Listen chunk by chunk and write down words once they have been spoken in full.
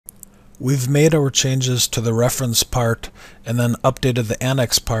We've made our changes to the reference part and then updated the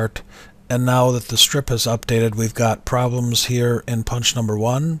annex part, and now that the strip has updated, we've got problems here in punch number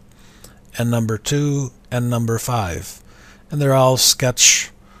 1 and number 2 and number 5. And they're all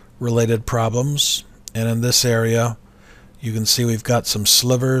sketch related problems. And in this area you can see we've got some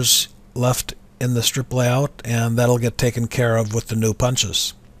slivers left in the strip layout, and that'll get taken care of with the new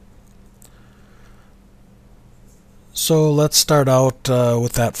punches. So let's start out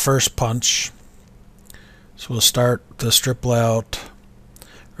with that first punch. So we'll start the strip layout,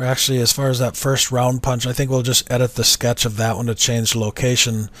 or actually as far as that first round punch, I think we'll just edit the sketch of that one to change the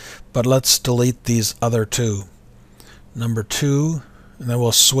location, but let's delete these other two. Number 2, and then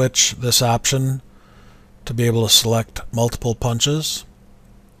we'll switch this option to be able to select multiple punches,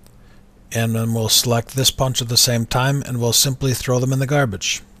 and then we'll select this punch at the same time and we'll simply throw them in the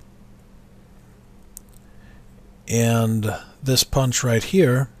garbage. And this punch right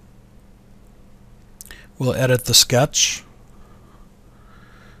here, we'll edit the sketch,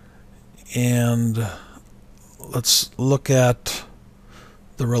 and let's look at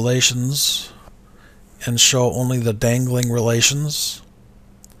the relations and show only the dangling relations,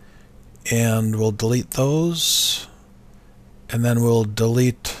 and we'll delete those, and then we'll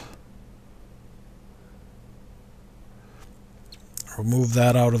move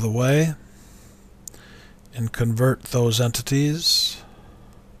that out of the way and convert those entities,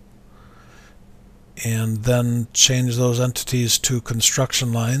 and then change those entities to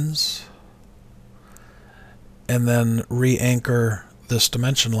construction lines, and then re-anchor this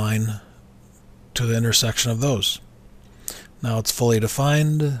dimension line to the intersection of those. Now it's fully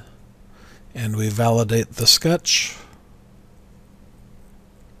defined, and we validate the sketch,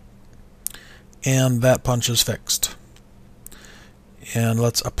 and that punch is fixed. And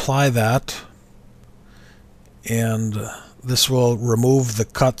let's apply that, and this will remove the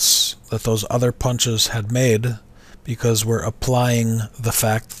cuts that those other punches had made, because we're applying the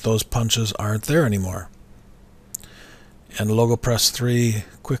fact that those punches aren't there anymore. And LogoPress 3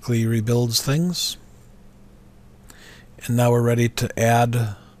 quickly rebuilds things, and now we're ready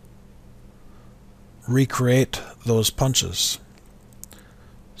to recreate those punches.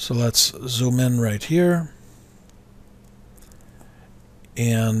 So let's zoom in right here,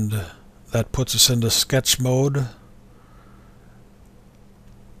 and that puts us into sketch mode,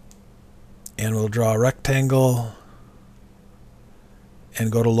 and we'll draw a rectangle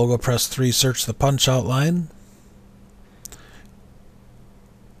and go to LogoPress 3, search the punch outline,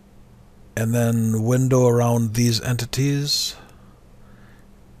 and then window around these entities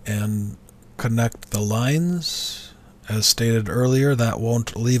and connect the lines. As stated earlier, that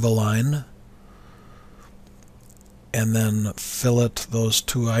won't leave a line. And then fillet those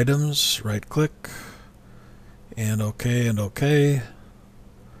two items, right click, and OK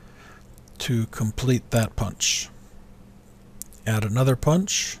to complete that punch. Add another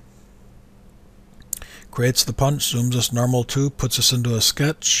punch, creates the punch, zooms us normal to, puts us into a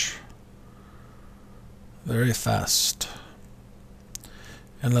sketch very fast.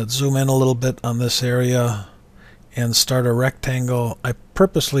 And let's zoom in a little bit on this area and start a rectangle. I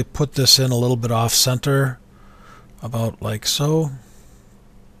purposely put this in a little bit off center, about like so.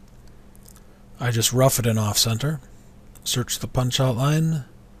 I just rough it in off center. Search the punch outline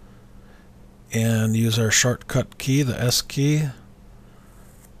and use our shortcut key, the S key,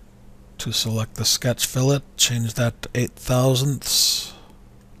 to select the sketch fillet. Change that to 8/1000ths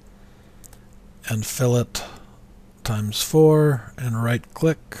and fillet times 4, and right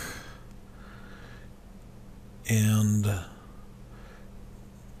click, and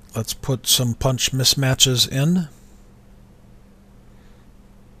let's put some punch mismatches in.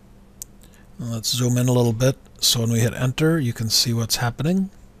 Let's zoom in a little bit so when we hit enter you can see what's happening.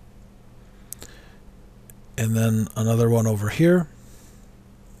 And then another one over here,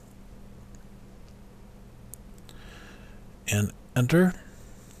 and enter,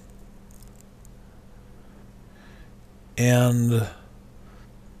 and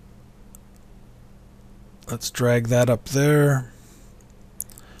let's drag that up there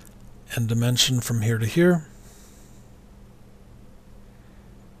and dimension from here to here.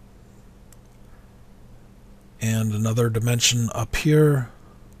 And another dimension up here.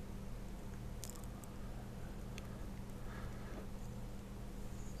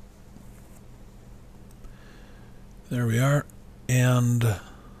 There we are. And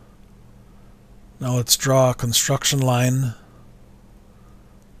now let's draw a construction line.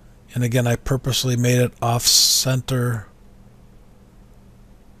 And again, I purposely made it off center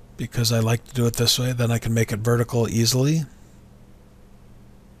because I like to do it this way. Then I can make it vertical easily.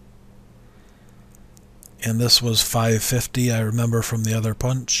 And this was 550, I remember from the other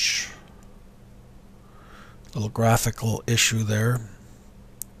punch. Little graphical issue there.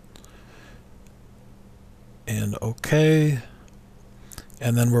 And OK.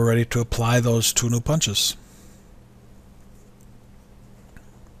 And then we're ready to apply those 2 new punches.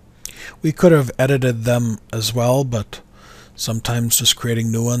 We could have edited them as well, but sometimes just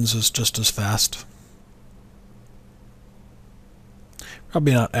creating new ones is just as fast.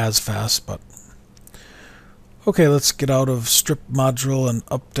 Probably not as fast, but okay, let's get out of strip module and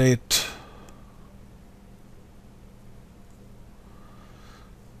update.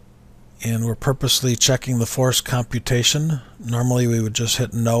 And we're purposely checking the force computation. Normally we would just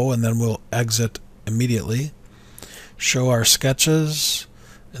hit no and then we'll exit immediately. Show our sketches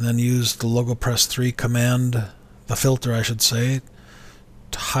and then use the LogoPress 3 command, the filter I should say,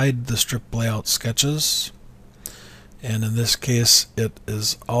 to hide the strip layout sketches. And in this case it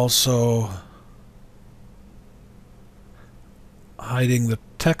is also hiding the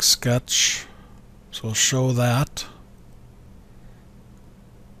text sketch, so we'll show that.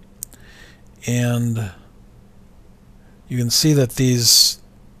 And you can see that these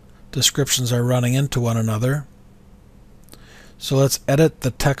descriptions are running into one another. So let's edit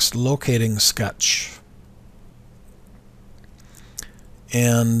the text locating sketch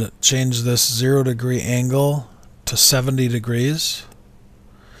and change this 0-degree angle to 70 degrees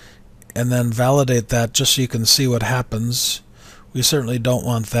and then validate that just so you can see what happens. We certainly don't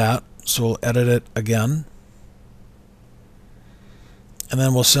want that, so we'll edit it again. And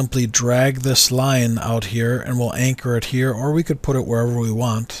then we'll simply drag this line out here and we'll anchor it here, or we could put it wherever we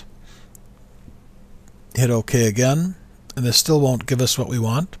want. Hit OK again, and this still won't give us what we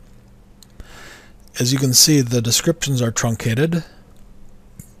want. As you can see, the descriptions are truncated,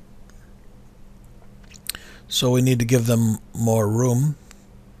 so we need to give them more room.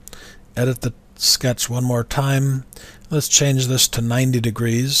 Edit the sketch one more time. Let's change this to 90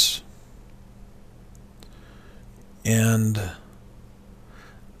 degrees. And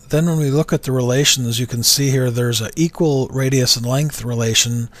then when we look at the relations, you can see here there's an equal radius and length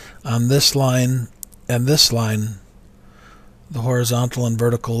relation on this line and this line, the horizontal and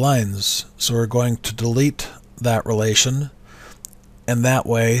vertical lines. So we're going to delete that relation, and that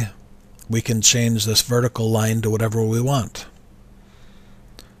way we can change this vertical line to whatever we want.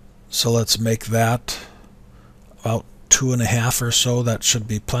 So let's make that about 2.5 or so. That should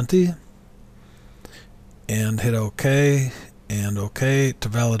be plenty. And hit OK. And OK to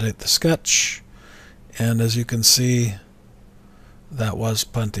validate the sketch. And as you can see, that was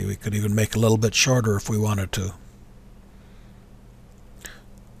plenty. We could even make it a little bit shorter if we wanted to.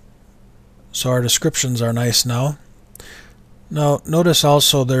 So our descriptions are nice now. Now notice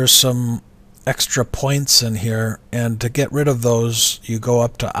also there's some extra points in here, and to get rid of those you go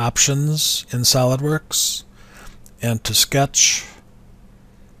up to Options in SolidWorks and to Sketch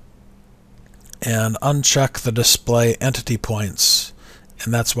and uncheck the display entity points,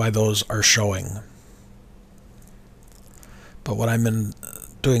 and that's why those are showing. But when I'm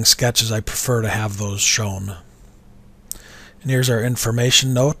doing sketches, I prefer to have those shown. And here's our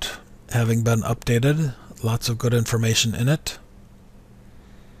information note having been updated. Lots of good information in it.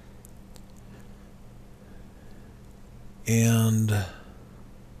 And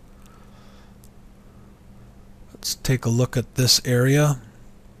let's take a look at this area.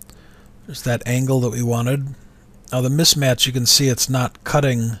 There's that angle that we wanted. Now the mismatch, you can see it's not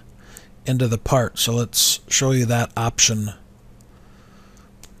cutting into the part, so let's show you that option.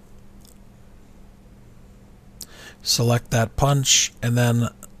 Select that punch, and then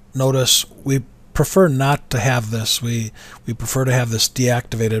notice we prefer not to have this. We prefer to have this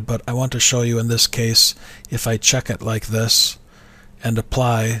deactivated, but I want to show you in this case, if I check it like this and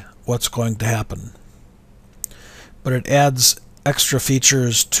apply, what's going to happen. But it adds extra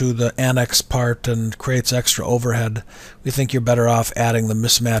features to the Annex part and creates extra overhead. We think you're better off adding the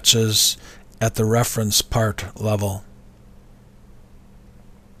mismatches at the reference part level.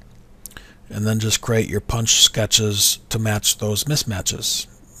 And then just create your punch sketches to match those mismatches.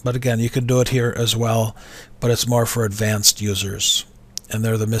 But again, you could do it here as well, but it's more for advanced users. And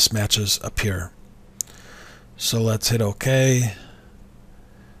there are the mismatches up here. So let's hit OK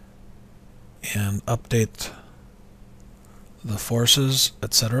and update the forces,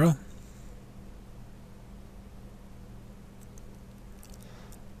 etc.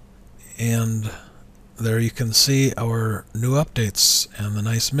 And there you can see our new updates and the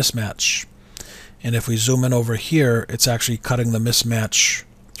nice mismatch. And if we zoom in over here, it's actually cutting the mismatch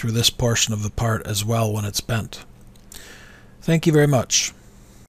through this portion of the part as well when it's bent. Thank you very much.